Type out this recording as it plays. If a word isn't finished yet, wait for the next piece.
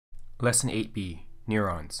Lesson 8b,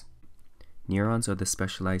 Neurons. Neurons are the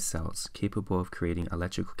specialized cells capable of creating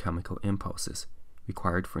electrical chemical impulses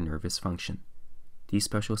required for nervous function. These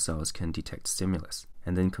special cells can detect stimulus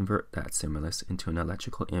and then convert that stimulus into an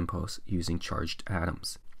electrical impulse using charged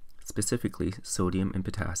atoms. Specifically, sodium and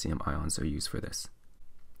potassium ions are used for this.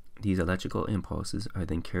 These electrical impulses are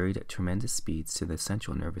then carried at tremendous speeds to the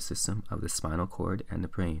central nervous system of the spinal cord and the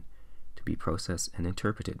brain to be processed and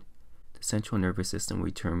interpreted. The central nervous system will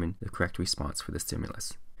determine the correct response for the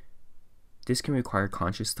stimulus. This can require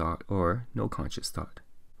conscious thought or no conscious thought.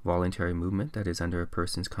 Voluntary movement that is under a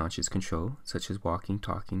person's conscious control, such as walking,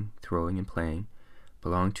 talking, throwing, and playing,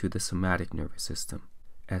 belong to the somatic nervous system,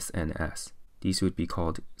 SNS. These would be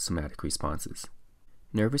called somatic responses.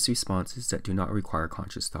 Nervous responses that do not require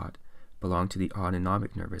conscious thought belong to the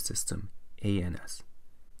autonomic nervous system, ANS.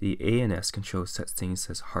 The ANS controls such things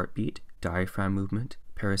as heartbeat, diaphragm movement,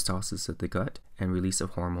 peristalsis of the gut, and release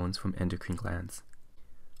of hormones from endocrine glands.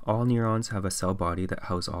 All neurons have a cell body that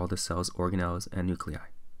houses all the cell's organelles and nuclei.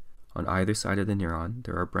 On either side of the neuron,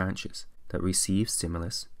 there are branches that receive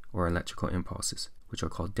stimulus or electrical impulses, which are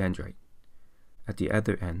called dendrite. At the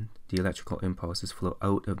other end, the electrical impulses flow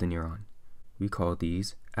out of the neuron. We call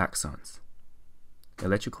these axons.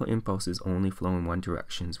 Electrical impulses only flow in one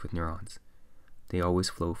direction with neurons. They always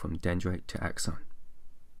flow from dendrite to axon.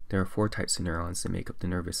 There are 4 types of neurons that make up the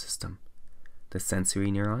nervous system. The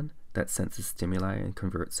sensory neuron that senses stimuli and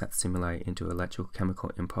converts that stimuli into an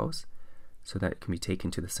electrochemical impulse so that it can be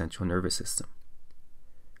taken to the central nervous system.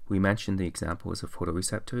 We mentioned the examples of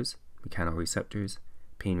photoreceptors, mechanoreceptors,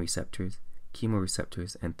 pain receptors,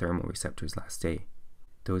 chemoreceptors, and thermoreceptors last day.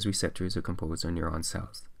 Those receptors are composed of neuron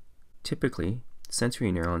cells. Typically,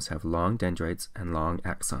 sensory neurons have long dendrites and long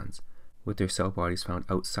axons, with their cell bodies found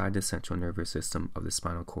outside the central nervous system of the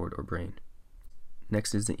spinal cord or brain.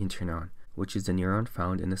 Next is the interneuron, which is the neuron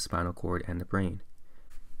found in the spinal cord and the brain.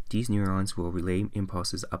 These neurons will relay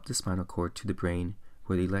impulses up the spinal cord to the brain,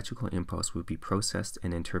 where the electrical impulse will be processed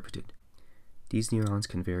and interpreted. These neurons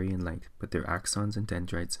can vary in length, but their axons and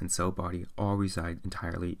dendrites and cell body all reside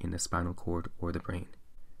entirely in the spinal cord or the brain.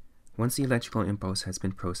 Once the electrical impulse has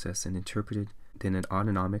been processed and interpreted, then an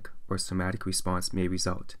autonomic or somatic response may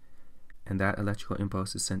result, and that electrical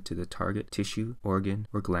impulse is sent to the target tissue, organ,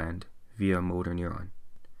 or gland via a motor neuron.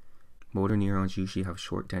 Motor neurons usually have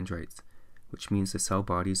short dendrites, which means the cell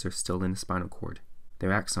bodies are still in the spinal cord.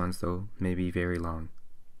 Their axons, though, may be very long.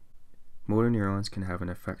 Motor neurons can have an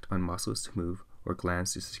effect on muscles to move or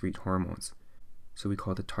glands to secrete hormones, so we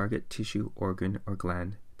call the target tissue, organ, or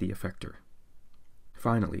gland the effector.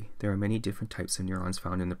 Finally, there are many different types of neurons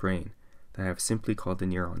found in the brain that I have simply called the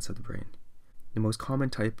neurons of the brain. The most common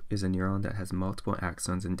type is a neuron that has multiple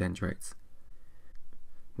axons and dendrites.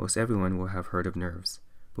 Most everyone will have heard of nerves,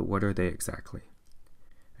 but what are they exactly?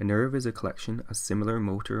 A nerve is a collection of similar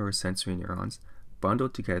motor or sensory neurons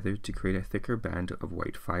bundled together to create a thicker band of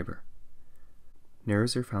white fiber.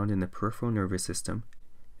 Nerves are found in the peripheral nervous system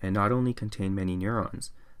and not only contain many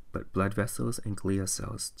neurons, but blood vessels and glial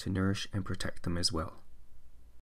cells to nourish and protect them as well.